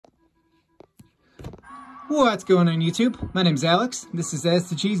What's going on YouTube? My name's Alex. This is As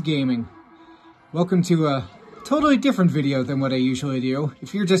the Cheese Gaming. Welcome to a totally different video than what I usually do.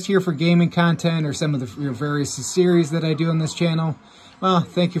 If you're just here for gaming content or some of the various series that I do on this channel, well,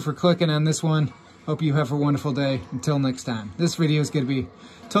 thank you for clicking on this one. Hope you have a wonderful day. Until next time. This video is going to be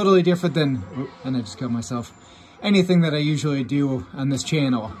totally different than, and I just killed myself, anything that I usually do on this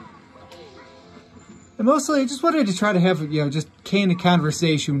channel. And mostly I just wanted to try to have, just kind of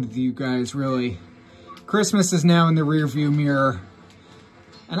conversation with you guys, really. Christmas is now in the rearview mirror.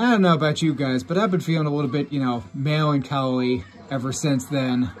 And I don't know about you guys, but I've been feeling a little bit, melancholy ever since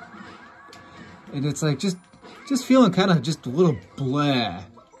then. And it's like just feeling kind of just a little blah. Let's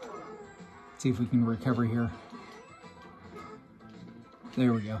see if we can recover here.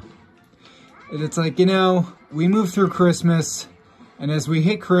 There we go. And it's like, we move through Christmas, and as we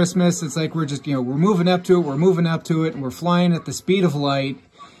hit Christmas, it's like we're just, we're moving up to it, and we're flying at the speed of light.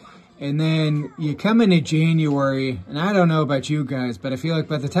 And then you come into January, and I don't know about you guys, but I feel like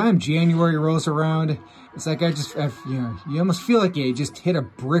by the time January rolls around, it's like you almost feel like you just hit a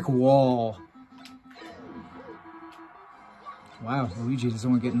brick wall. Wow, Luigi doesn't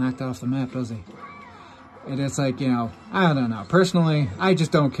want to get knocked off the map, does he? And it's like, I don't know. Personally, I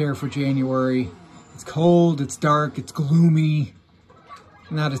just don't care for January. It's cold, it's dark, it's gloomy.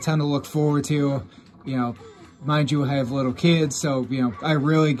 Not a ton to look forward to, Mind you, I have little kids, so, I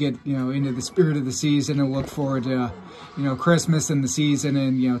really get, into the spirit of the season and look forward to, Christmas and the season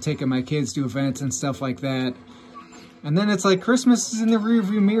and, taking my kids to events and stuff like that. And then it's like Christmas is in the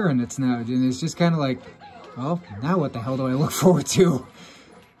rearview mirror and it's just kind of like, well, now what the hell do I look forward to?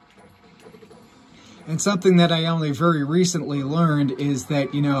 And something that I only very recently learned is that,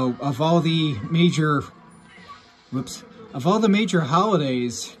 of all the major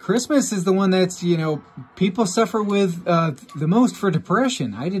holidays, Christmas is the one that's, people suffer with the most for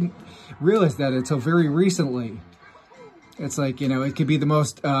depression. I didn't realize that until very recently. It's like, it could be the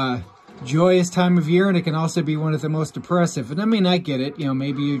most joyous time of year, and it can also be one of the most depressive. And I mean, I get it.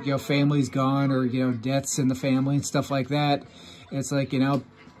 Maybe your family's gone, or, deaths in the family and stuff like that. It's like,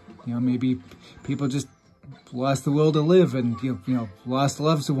 maybe people just lost the will to live and, lost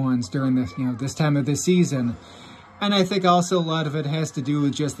loved ones during this, this time of the season. And I think also a lot of it has to do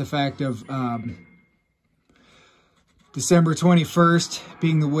with just the fact of December 21st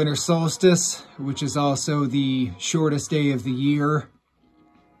being the winter solstice, which is also the shortest day of the year.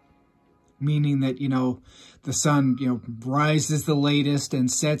 Meaning that, the sun, rises the latest and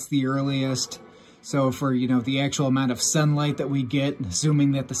sets the earliest. So for, the actual amount of sunlight that we get,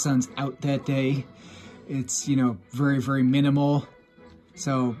 assuming that the sun's out that day, it's, very, very minimal.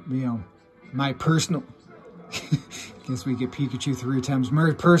 So, my personal... guess we get Pikachu 3 times.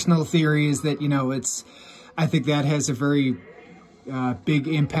 My personal theory is that, I think that has a very big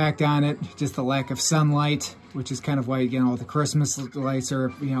impact on it. Just the lack of sunlight, which is kind of why, the Christmas lights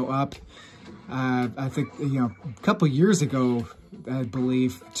are, up. I think, a couple years ago, I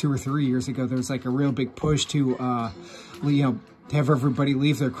believe 2 or 3 years ago, there was like a real big push to, have everybody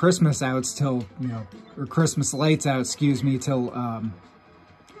leave their Christmas outs till, or Christmas lights out, excuse me, till,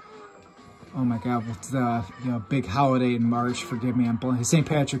 oh my God, what's the, big holiday in March? Forgive me, I'm blanking. St.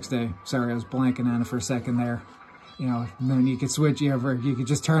 Patrick's Day. Sorry, I was blanking on it for a second there. And then you could switch, you could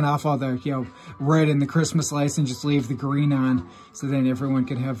just turn off all the, red in the Christmas lights and just leave the green on. So then everyone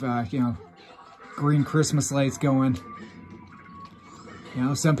could have, green Christmas lights going.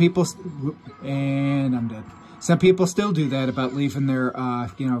 Some people, and I'm dead. Some people still do that about leaving their,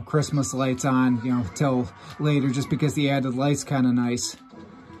 Christmas lights on, till later just because the added light's kind of nice.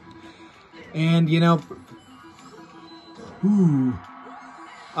 And, ooh.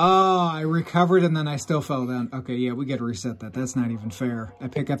 Oh, I recovered and then I still fell down. Okay, yeah, we gotta reset that. That's not even fair. I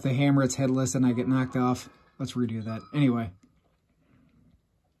pick up the hammer, it's headless, and I get knocked off. Let's redo that. Anyway.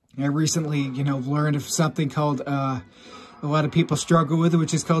 I recently, learned of something called, a lot of people struggle with,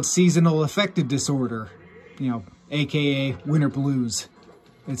 which is called seasonal affective disorder. AKA winter blues.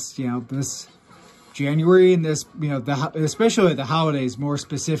 It's, this... January and this, especially the holidays more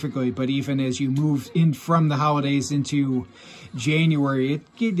specifically, but even as you move in from the holidays into January, it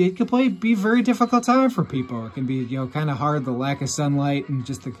can be a very difficult time for people. It can be, kind of hard, the lack of sunlight and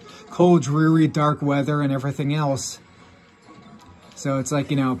just the cold, dreary, dark weather and everything else. So it's like,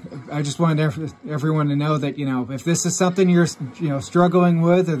 I just wanted everyone to know that, if this is something you're, struggling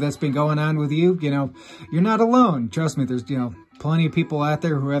with or that's been going on with you, you're not alone. Trust me, there's, plenty of people out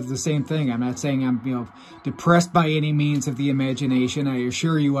there who have the same thing. I'm not saying I'm, depressed by any means of the imagination. I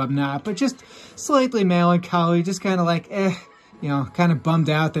assure you I'm not, but just slightly melancholy, just kind of like, kind of bummed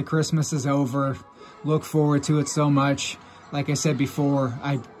out that Christmas is over. Look forward to it so much. Like I said before,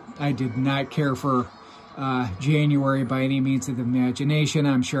 I did not care for January by any means of the imagination.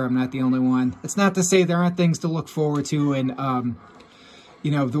 I'm sure I'm not the only one. It's not to say there aren't things to look forward to in,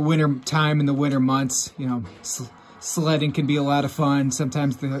 you know, the winter time and the winter months. You know, sledding can be a lot of fun.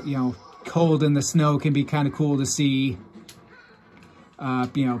 Sometimes the, you know, cold and the snow can be kind of cool to see.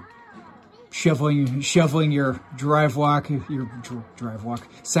 You know, shoveling your sidewalk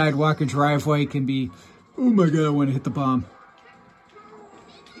or driveway can be, oh my God, I want to hit the bomb.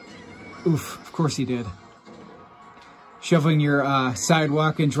 Oof, of course he did. Shoveling your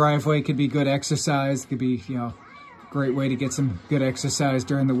sidewalk and driveway could be good exercise. Could be, you know, great way to get some good exercise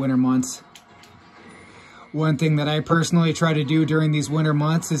during the winter months. One thing that I personally try to do during these winter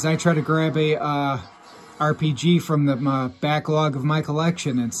months is I try to grab a RPG from the backlog of my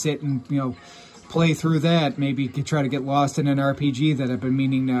collection and sit and, you know, play through that. Maybe try to get lost in an RPG that I've been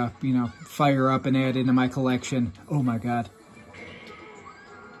meaning to, you know, fire up and add into my collection. Oh my God.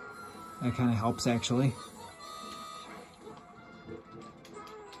 That kind of helps, actually.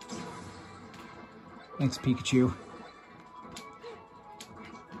 Thanks, Pikachu.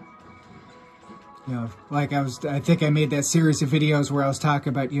 You know, like I think I made that series of videos where I was talking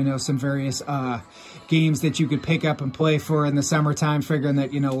about, you know, some various games that you could pick up and play for in the summertime, figuring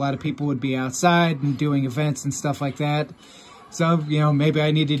that, you know, a lot of people would be outside and doing events and stuff like that. So, you know, maybe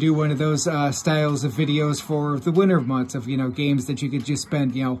I need to do one of those styles of videos for the winter months of, you know, games that you could just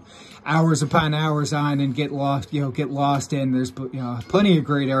spend, you know, hours upon hours on and get lost, you know, get lost in. There's, you know, plenty of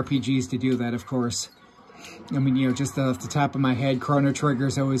great RPGs to do that, of course. I mean, you know, just off the top of my head, Chrono Trigger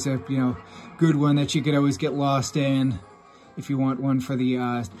is always a, you know, good one that you could always get lost in. If you want one for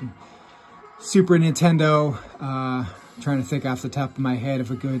the Super Nintendo, trying to think off the top of my head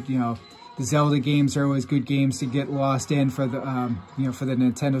of a good, you know, the Zelda games are always good games to get lost in for the, you know, for the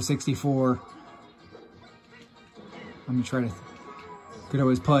Nintendo 64. Let me try to, could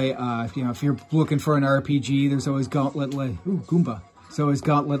always play, you know, if you're looking for an RPG, there's always Goomba. There's always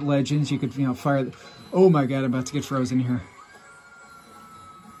Gauntlet Legends. You could, you know, fire, oh my God, I'm about to get frozen here.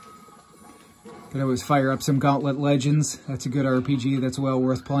 Could always fire up some Gauntlet Legends. That's a good RPG that's well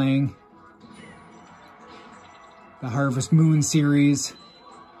worth playing. The Harvest Moon series.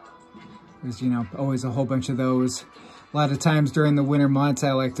 There's, you know, always a whole bunch of those. A lot of times during the winter months,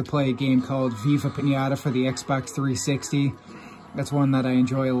 I like to play a game called Viva Pinata for the Xbox 360. That's one that I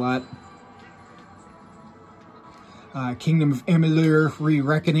enjoy a lot. Kingdom of Amalur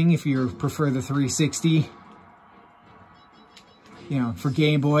Re-Reckoning, if you prefer the 360. You know, for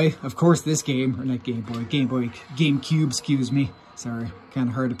Game Boy. Of course, this game, or not Game Boy, GameCube, excuse me. Sorry, kind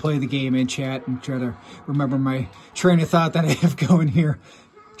of hard to play the game in chat and try to remember my train of thought that I have going here.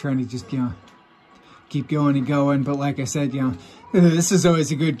 Trying to just, you know, keep going and going. But like I said, you know, this is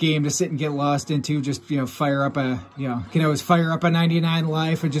always a good game to sit and get lost into. Just, you know, fire up a, you know, can always fire up a 99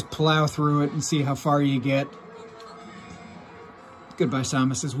 Life and just plow through it and see how far you get. Goodbye,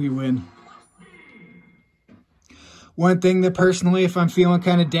 Samus, as we win. One thing that personally, if I'm feeling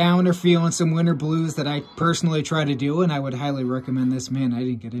kind of down or feeling some winter blues, that I personally try to do, and I would highly recommend this. Man, I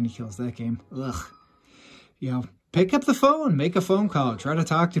didn't get any kills that game. Ugh. You know, pick up the phone, make a phone call, try to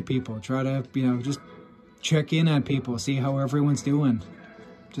talk to people, try to, you know, just check in on people, see how everyone's doing.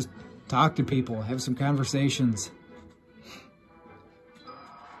 Just talk to people, have some conversations.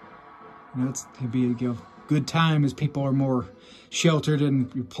 You know, it'd be a, you know, good time as people are more sheltered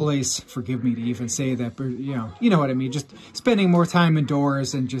in your place. Forgive me to even say that, but you know what I mean. Just spending more time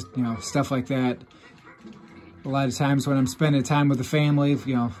indoors and just, you know, stuff like that. A lot of times when I'm spending time with the family,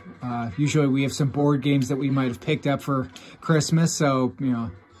 you know, usually we have some board games that we might have picked up for Christmas. So, you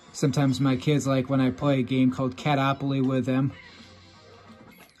know, sometimes my kids like when I play a game called Catopoly with them.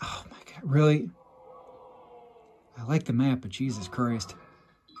 Oh my God, really? I like the map, but Jesus Christ.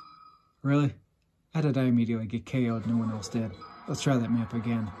 Really? How did I immediately get KO'd? No one else did. Let's try that map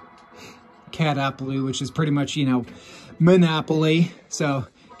again. Catopoly, which is pretty much, you know, Monopoly. So,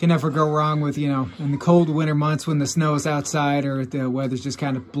 can never go wrong with, you know, in the cold winter months when the snow's outside or the weather's just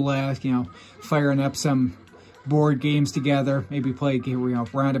kind of blah, you know, firing up some board games together. Maybe play, you know,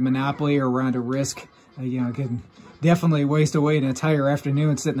 a round of Monopoly or a round of Risk. You know, can definitely waste away an entire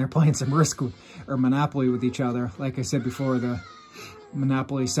afternoon sitting there playing some Risk or Monopoly with each other. Like I said before, the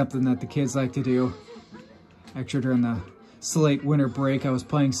Monopoly is something that the kids like to do. Actually, during the late winter break, I was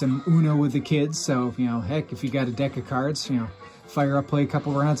playing some Uno with the kids. So, you know, heck, if you got a deck of cards, you know, fire up, play a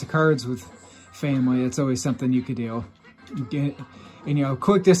couple rounds of cards with family. It's always something you could do. And, you know,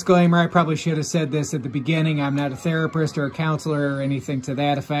 quick disclaimer, I probably should have said this at the beginning. I'm not a therapist or a counselor or anything to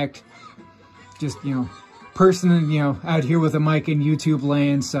that effect. Just, you know, person, you know, out here with a mic in YouTube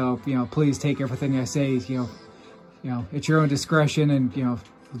land. So, you know, please take everything I say, you know, at your own discretion and, you know,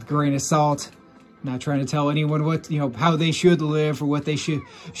 with a grain of salt. Not trying to tell anyone what, how they should live or what they should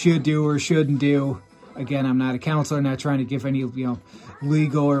do or shouldn't do. Again, I'm not a counselor, not trying to give any,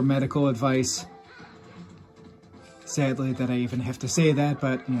 legal or medical advice. Sadly that I even have to say that,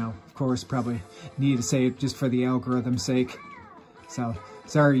 but, of course, probably need to say it just for the algorithm's sake. So,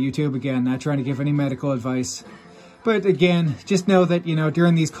 sorry, YouTube, again, not trying to give any medical advice. But again, just know that,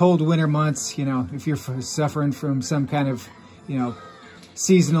 during these cold winter months, if you're suffering from some kind of,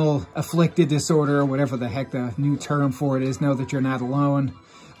 seasonal afflicted disorder or whatever the heck the new term for it is, know that you're not alone.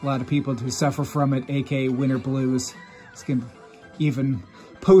 A lot of people who suffer from it, aka winter blues. Even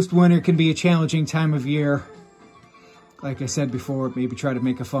post-winter can be a challenging time of year. Like I said before, maybe try to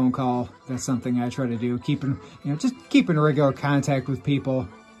make a phone call. That's something I try to do. Just keeping regular contact with people.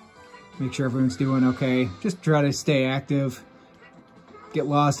 Make sure everyone's doing okay. Just try to stay active. Get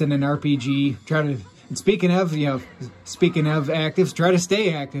lost in an RPG. And speaking of actives, try to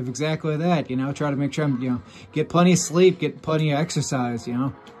stay active. Exactly that. Try to make sure I'm, get plenty of sleep, get plenty of exercise.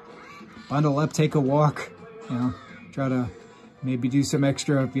 Bundle up, take a walk. Try to maybe do some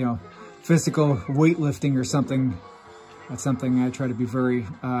extra, physical weightlifting or something. That's something I try to be very,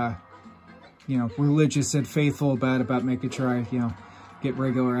 religious and faithful about making sure I, get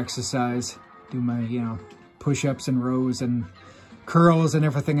regular exercise, do my, push-ups and rows and curls and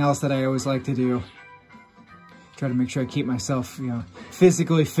everything else that I always like to do. Try to make sure I keep myself,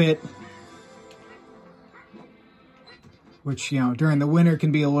 physically fit. Which, during the winter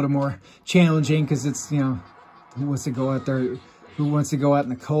can be a little more challenging because it's, who wants to go out there, who wants to go out in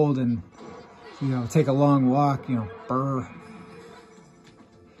the cold and, take a long walk, brr.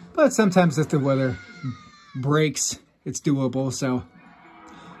 But sometimes if the weather breaks, it's doable, so.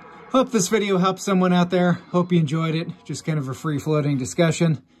 Hope this video helped someone out there. Hope you enjoyed it. Just kind of a free-floating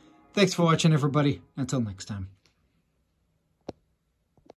discussion. Thanks for watching, everybody. Until next time.